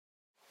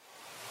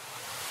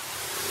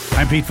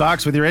I'm Pete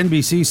Fox with your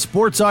NBC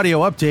Sports Audio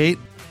Update.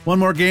 One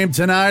more game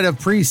tonight of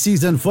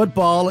preseason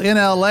football in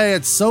LA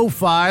at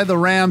SoFi. The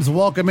Rams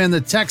welcome in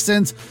the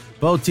Texans.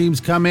 Both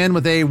teams come in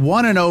with a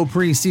 1-0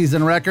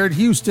 preseason record.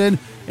 Houston,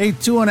 a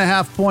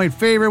 2.5-point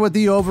favorite with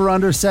the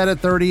over-under set at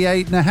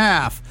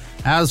 38.5.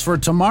 As for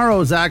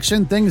tomorrow's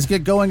action, things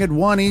get going at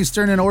 1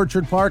 Eastern in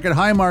Orchard Park at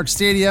Highmark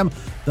Stadium.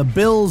 The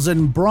Bills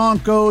and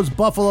Broncos.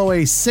 Buffalo,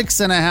 a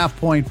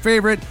 6.5-point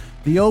favorite.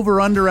 The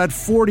over-under at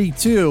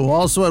 42.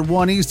 Also at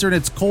 1 Eastern,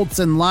 it's Colts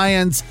and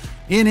Lions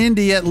in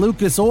Indy at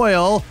Lucas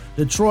Oil.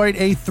 Detroit,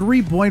 a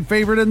 3-point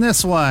favorite in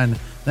this one.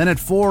 Then at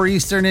 4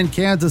 Eastern in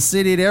Kansas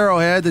City at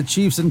Arrowhead, the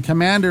Chiefs and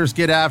Commanders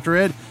get after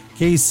it.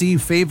 KC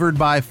favored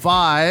by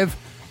 5.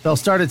 They'll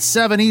start at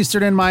 7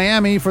 Eastern in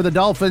Miami for the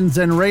Dolphins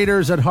and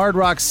Raiders at Hard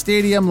Rock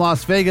Stadium.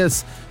 Las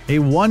Vegas, a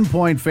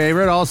 1-point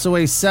favorite. Also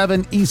a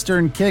 7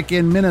 Eastern kick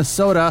in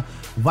Minnesota.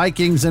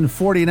 Vikings and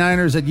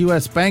 49ers at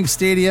US Bank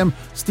Stadium.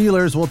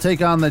 Steelers will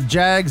take on the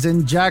Jags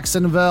in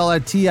Jacksonville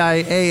at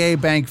TIAA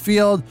Bank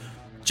Field.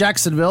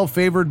 Jacksonville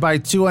favored by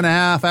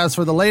 2.5. As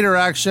for the later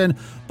action,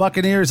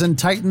 Buccaneers and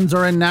Titans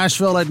are in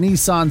Nashville at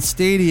Nissan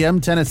Stadium.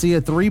 Tennessee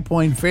a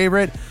 3-point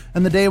favorite.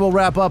 And the day will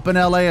wrap up in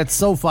LA at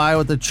SoFi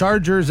with the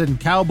Chargers and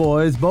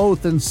Cowboys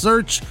both in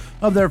search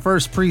of their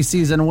first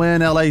preseason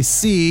win.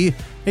 LAC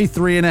a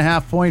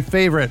 3.5-point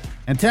favorite.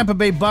 And Tampa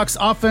Bay Bucs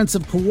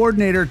offensive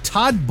coordinator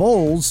Todd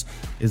Bowles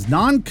is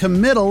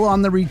non-committal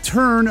on the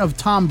return of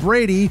Tom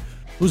Brady,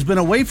 who's been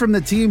away from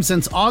the team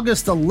since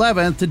August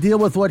 11th to deal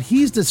with what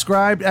he's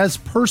described as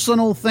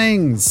personal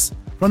things.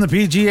 From the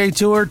PGA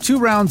Tour, 2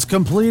 rounds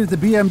complete at the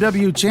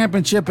BMW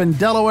Championship in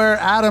Delaware.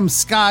 Adam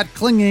Scott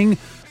clinging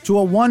to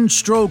a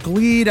 1-stroke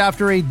lead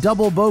after a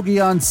double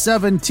bogey on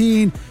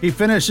 17. He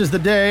finishes the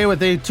day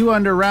with a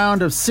 2-under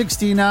round of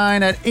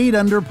 69 at 8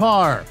 under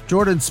par.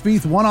 Jordan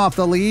Spieth won off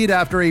the lead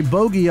after a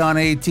bogey on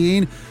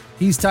 18.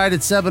 He's tied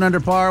at 7 under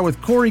par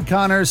with Corey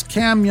Connors,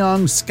 Cam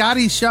Young,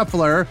 Scotty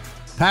Scheffler.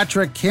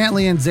 Patrick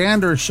Cantlay and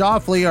Xander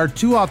Schauffele are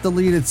 2 off the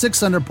lead at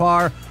 6 under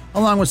par,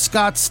 along with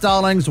Scott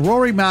Stallings,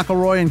 Rory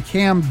McIlroy, and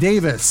Cam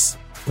Davis.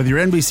 With your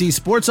NBC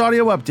Sports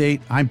Audio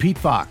Update, I'm Pete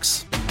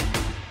Fox.